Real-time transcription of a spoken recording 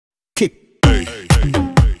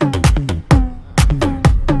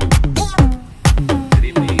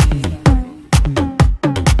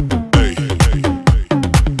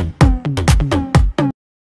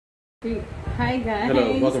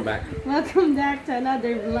Welcome back to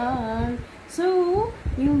another vlog. So,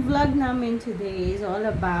 yung vlog namin today is all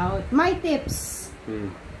about my tips.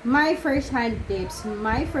 My first-hand tips,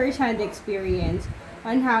 my first-hand experience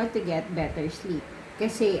on how to get better sleep.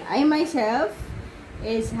 Kasi I myself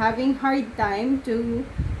is having hard time to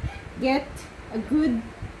get a good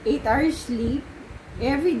 8 hours sleep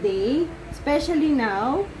every day, especially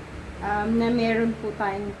now na meron po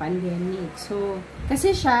tayong pandemic. So,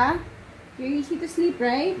 kasi siya, you're easy to sleep,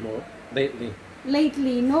 right? More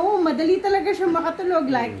Lately, no, madali talaga siya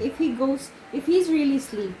makatulog. Like, if he's really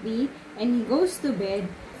sleepy and he goes to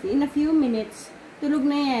bed, in a few minutes, tulog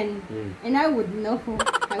na yan. And I would know.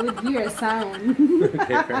 I would hear a sound.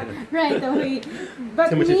 Okay, fair enough. Right away.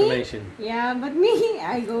 But too much me, information. Yeah, but me,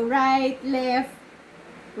 I go right, left,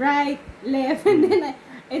 and then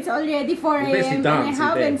it's already 4 a.m. and I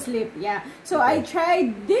haven't slept. Yeah. So I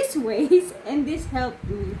tried these ways and this helped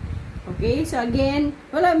me. Okay, so again,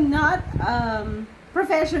 well, I'm not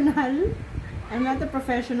professional. I'm not a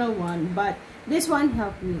professional one, but this one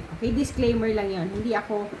helped me. Okay, disclaimer lang yon. Hindi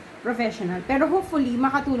ako professional. Pero hopefully,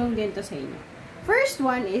 makatulong din to sa inyo. First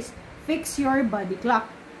one is, fix your body clock.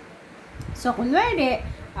 So, kunwari,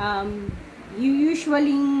 you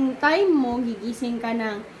usually, time mo, gigising ka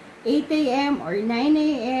ng 8 a.m. or 9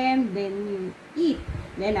 a.m., then you eat.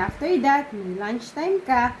 Then after that, may lunchtime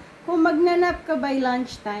ka. Kung magnanap ka by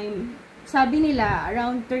lunchtime, sabi nila,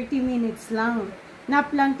 around 30 minutes lang.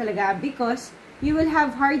 Nap lang talaga because you will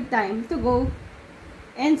have hard time to go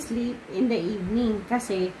and sleep in the evening.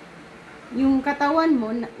 Kasi, yung katawan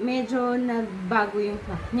mo, medyo nagbago yung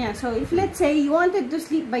clock niya. So, if let's say, you wanted to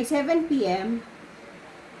sleep by 7 p.m.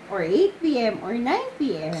 or 8 p.m. or 9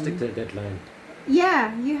 p.m. Stick to the deadline.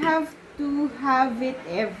 Yeah, you have to have it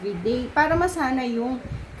every day para masana yung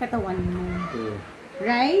katawan mo.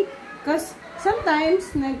 Right? Because sometimes,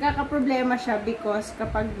 nagkakaproblema siya because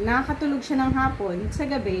kapag nakatulog siya ng hapon, sa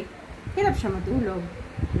gabi, hirap siya matulog.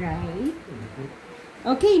 Right?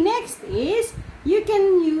 Okay, next is, you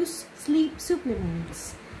can use sleep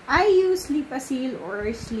supplements. I use Sleep-Acil or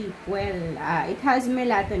Sleep Well. It has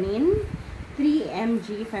melatonin, 3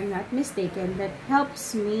 mg if I'm not mistaken, that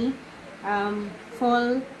helps me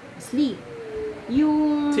fall asleep.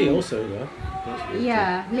 Yung Tea also, yeah.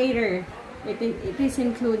 Yeah, later. It is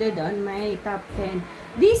included on my top 10.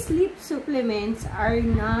 These sleep supplements are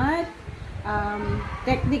not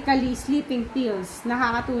technically sleeping pills.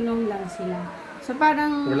 Nakakatulong lang sila. So,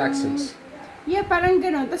 parang Relaxants. Yeah, parang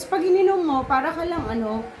gano'n. Tapos, pag ininom mo, para ka lang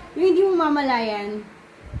yung hindi mo mamalayan,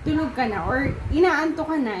 tulog ka na, or inaanto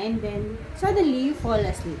ka na, and then, suddenly, you fall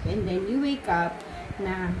asleep, and then, you wake up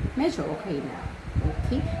na medyo okay na.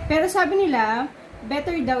 Okay? Pero sabi nila,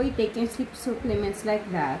 better daw i-take yung sleep supplements like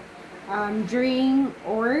that during,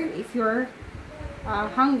 or if you're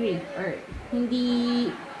hungry, or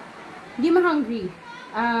hindi ma-hungry,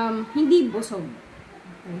 hindi busog.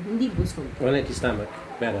 Okay, hindi busog. Or an empty stomach,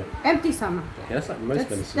 better. Empty stomach. Yeah, that's like most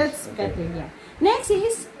medicines. That's okay. better, yeah. Next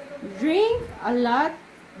is, drink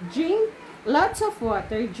lots of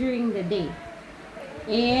water during the day.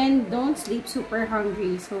 And don't sleep super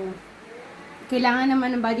hungry. So, kailangan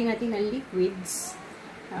naman ng body natin ng liquids.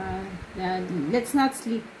 Let's not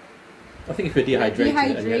sleep. I think if you're dehydrated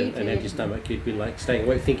and you had an empty stomach, you'd be like staying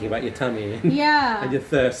awake thinking about your tummy and, yeah. and your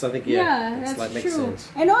thirst. I think, that's like makes true.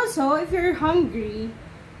 sense. And also, if you're hungry,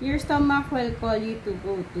 your stomach will call you to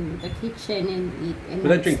go to the kitchen and eat. And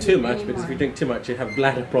but don't drink too much, anymore. because if you drink too much, you have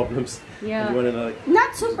bladder problems. Yeah. And you want to, like,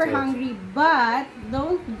 not super hungry, but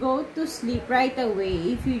don't go to sleep right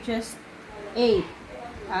away if you just ate.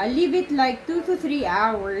 Leave it like 2 to 3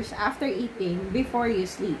 hours after eating before you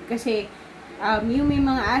sleep. Kasi, yung may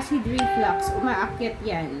mga acid reflux, umaakyat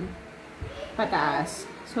yan pataas.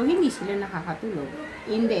 So, hindi sila nakakatulog.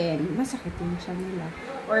 In the end, masakit yung siya nila.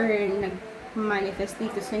 Or, nag-manifest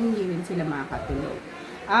dito sa hindi rin sila makakatulog.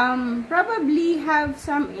 Probably have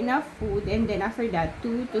some enough food, and then after that,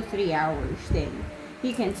 2 to 3 hours, then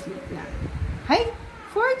you can sleep na. Hi!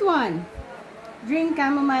 Fourth one, drink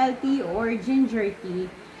chamomile tea or ginger tea.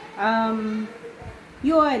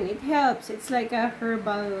 Yun, it helps. It's like a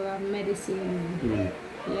herbal medicine.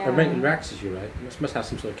 Yeah. It relaxes you, right? It must have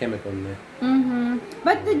some sort of chemical in there.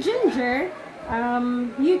 But the ginger,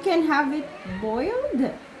 you can have it boiled,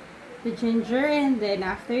 the ginger, and then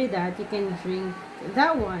after that, you can drink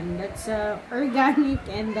that one. That's organic,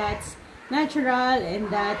 and that's natural, and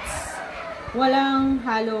that's walang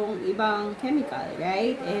halong ibang chemical,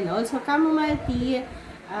 right? And also chamomile tea,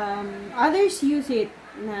 others use it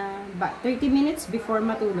na 30 minutes before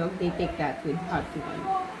matulog, they take that with hot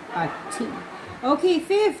tea. Okay,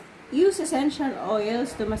 fifth, use essential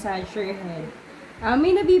oils to massage your head.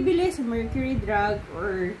 May nabibili sa Mercury Drug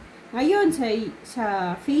or ngayon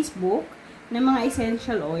sa Facebook na mga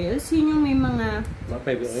essential oils, yun yung may mga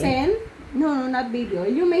scent. No, not baby oil.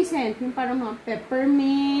 Yung may scent, yung parang mga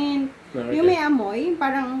peppermint, yung may amoy,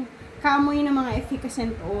 parang kaamoy ng mga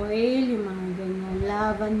efficacent oil, yung mga ganyan,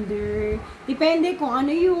 lavender. Depende kung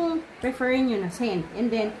ano yung prefer nyo na scent. And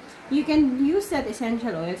then, you can use that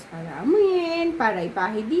essential oils para amuyin, para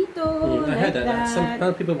ipahi dito, like that.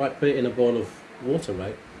 Some people might put it in a bowl of water,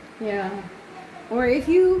 right? Yeah. Or if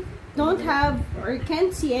you don't have or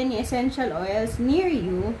can't see any essential oils near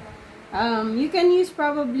you, you can use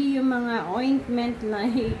probably yung mga ointment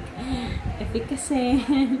like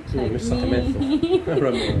efficacent, like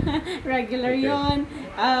regular yon,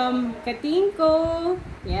 katingko,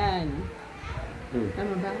 yan.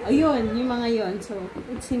 Tama ba? Ayun, yung mga yon. So,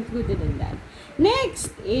 it's included in that.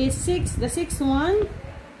 Next is the sixth one.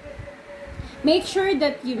 Make sure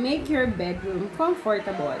that you make your bedroom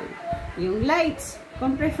comfortable. Yung lights,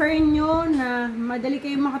 kung prefer nyo na madali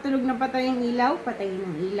kayo makatulog na patayin ng ilaw, patayin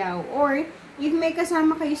ng ilaw. Or, if may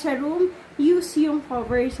kasama kayo sa room, use yung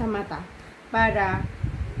cover sa mata para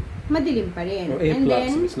madilim pa rin. Or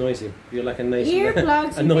earplugs if it's noisy. You're like a noisy,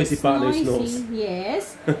 earplugs a noisy partner who snores.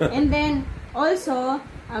 Yes. And then, also,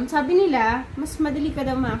 sabi nila, mas madali ka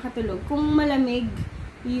daw makakatulog kung malamig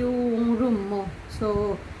yung room mo.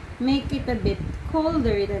 So, make it a bit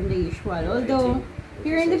colder than the usual. Although,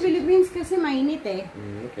 here in the Philippines kasi mainit eh.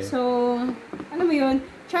 Okay. So, ano mo yun?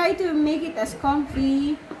 Try to make it as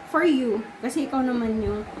comfy for you. Kasi ikaw naman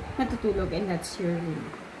yung natutulog and that's your room.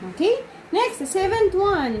 Okay? Next, the seventh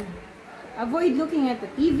one. Avoid looking at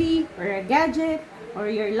the TV or a gadget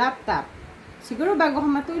or your laptop. Siguro bago ka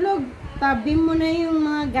matulog, tabi mo na yung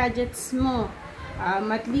mga gadgets mo.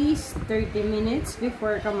 At least 30 minutes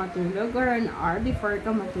before ka matulog or an hour before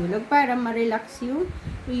ka matulog para ma-relax yung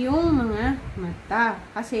mga mata.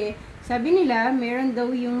 Kasi sabi nila, meron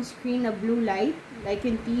daw yung screen na blue light, like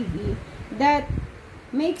yung TV, that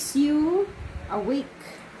makes you awake.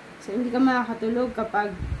 So, hindi ka makakatulog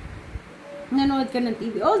kapag nanonood ka ng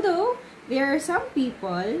TV. Although, there are some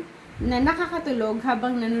people na nakakatulog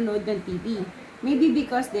habang nanonood ng TV. Maybe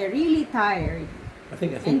because they're really tired.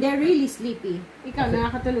 And they're really sleepy. Ikaw,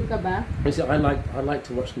 nakakatulog ka ba? I like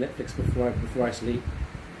to watch Netflix before I sleep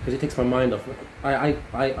because it takes my mind off. I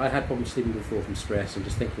had problems sleeping before from stress and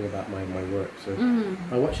just thinking about my work. So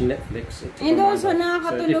by watching Netflix, it and also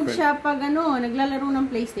nakakatulog siya pag naglalaro ng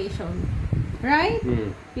PlayStation, right?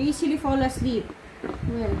 You easily fall asleep.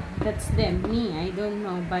 Well, that's them. Me, I don't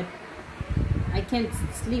know, but I can't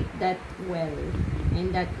sleep that well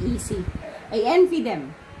and that easy. I envy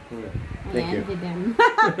them. Thank you. Them.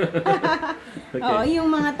 Okay.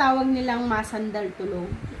 Yung mga tawag nilang masandal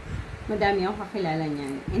tulog. Madami akong kakilala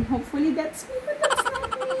niyan. And hopefully that's me, but that's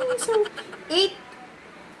not me. So,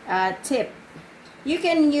 8 tip. You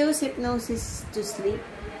can use hypnosis to sleep.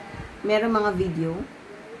 Meron mga video.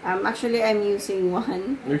 Actually, I'm using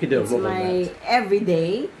one. You can do a vlog on that.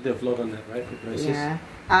 Everyday. You do a vlog on that, right? Hypnosis. Yeah.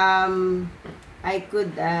 I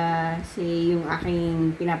could say yung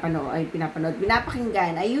aking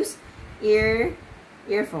pinapakinggan. I use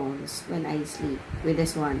earphones when I sleep with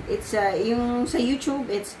this one. It's yung sa YouTube,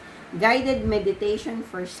 it's guided meditation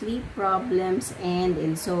for sleep problems and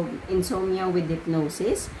insomnia with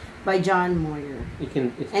hypnosis by John Moyer.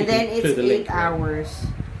 And then it's 8 hours.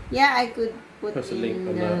 Yeah, I could put in the link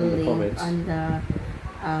on the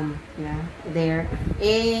yeah, there.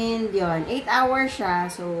 And yon, 8 hours siya.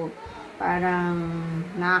 So parang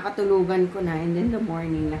nakakatulugan ko na, and then the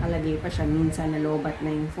morning nakalagay pa siya, minsan nalobat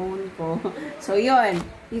na yung phone ko. So yon,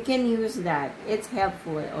 you can use that. It's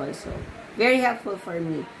helpful also. Very helpful for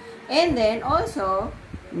me. And then also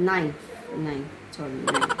 9.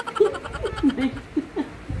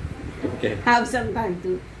 Okay. Have some time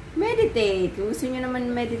to meditate. Kung gusto nyo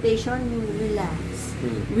naman meditation, yung relax.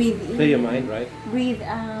 Breathe in. Clear your mind, right? Breathe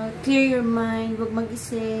out. Clear your mind. Huwag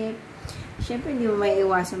mag-isip. Siyempre, hindi mo may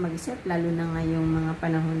iwasan mag-isip, lalo na ngayong mga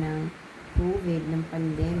panahon ng COVID, ng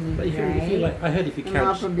pandemic, but if right? you like, I heard if you count... Yung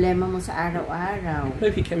mga problema mo sa araw-araw.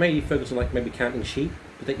 Maybe you focus on maybe counting sheep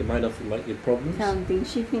to take your mind off your problems. Counting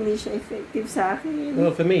sheep, hindi siya effective sa akin. Well,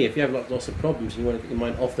 for me, if you have lots of problems, you want to get your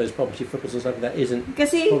mind off those problems, you focus on something that isn't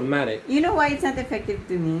problematic. You know why it's not effective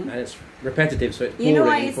to me? And it's repetitive, so it's boring. You know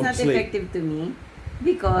why it's not effective to me?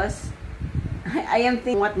 Because I am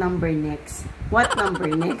thinking, what number next? What number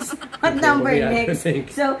next? What number next?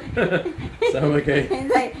 So, okay.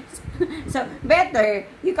 So, better,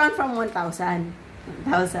 you count from 1,000.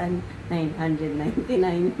 1,999.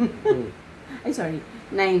 Ay, sorry.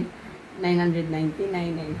 999,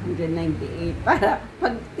 998. Para,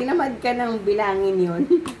 pag tinamad ka ng bilangin yun,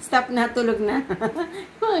 stop na, tulog na.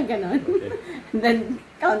 Mga ganon. Okay. Then,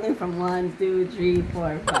 Counting from 1, 2, 3,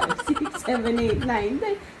 4, 5, 6, 7, 8, 9,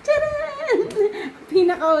 10. Charan!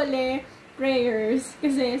 Pinakauli, prayers.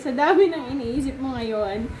 Kasi sa dami ng iniisip mo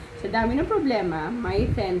ngayon, sa dami ng problema, my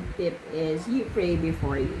 10th tip is you pray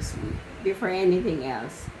before you sleep. Before anything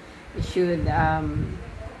else. You should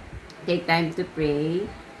take time to pray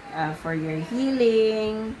for your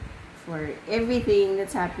healing, for everything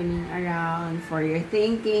that's happening around, for your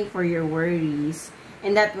thinking, for your worries.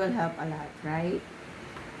 And that will help a lot, right?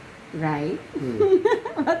 Right?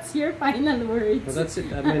 What's your final words? Well, that's it.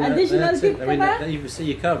 I mean, additional that's tip it. I mean,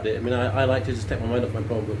 you covered it. I mean, I like to just take my mind off my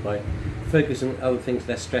problem by focusing on other things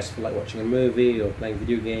less stressful, like watching a movie or playing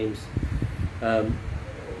video games.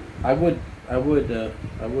 I would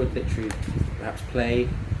literally perhaps play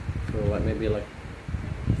for like maybe like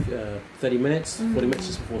 30 minutes, 40 minutes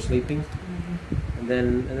just before sleeping, and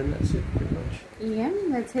then that's it pretty much. Yeah,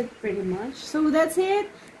 that's it pretty much. So that's it.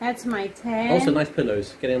 That's my 10. Also, nice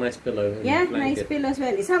pillows. Getting a nice pillow. Yeah, nice pillow as well.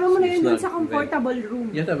 Isama mo na yun dun sa comfortable room.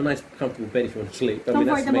 You have to have a nice, comfortable bed if you want to sleep.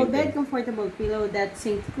 Comfortable bed, comfortable pillow. That's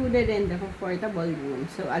included in the comfortable room.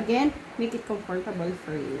 So again, make it comfortable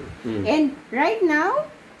for you. And right now,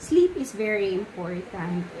 sleep is very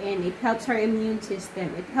important. And it helps our immune system.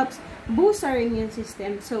 It helps boost our immune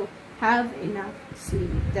system. So have enough sleep.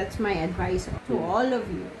 That's my advice to all of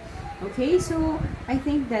you. Okay, so I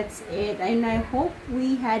think that's it, and I hope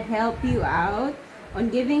we had helped you out on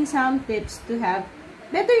giving some tips to have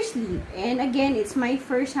better sleep. And again, it's my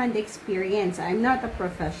first-hand experience. I'm not a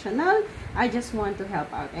professional. I just want to help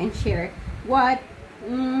out and share what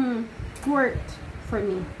worked for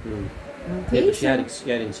me. Okay, yeah, she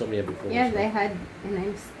had insomnia before. Yes, so. I had,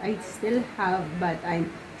 and I still have, but I'm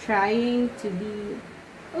trying to be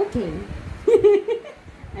okay.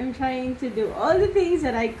 I'm trying to do all the things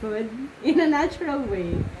that I could in a natural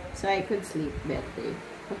way so I could sleep better.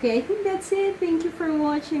 Okay, I think that's it. Thank you for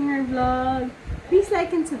watching our vlog. Please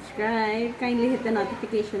like and subscribe. Kindly hit the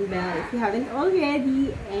notification bell if you haven't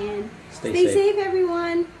already. And stay safe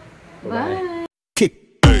everyone. Bye.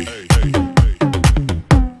 Bye.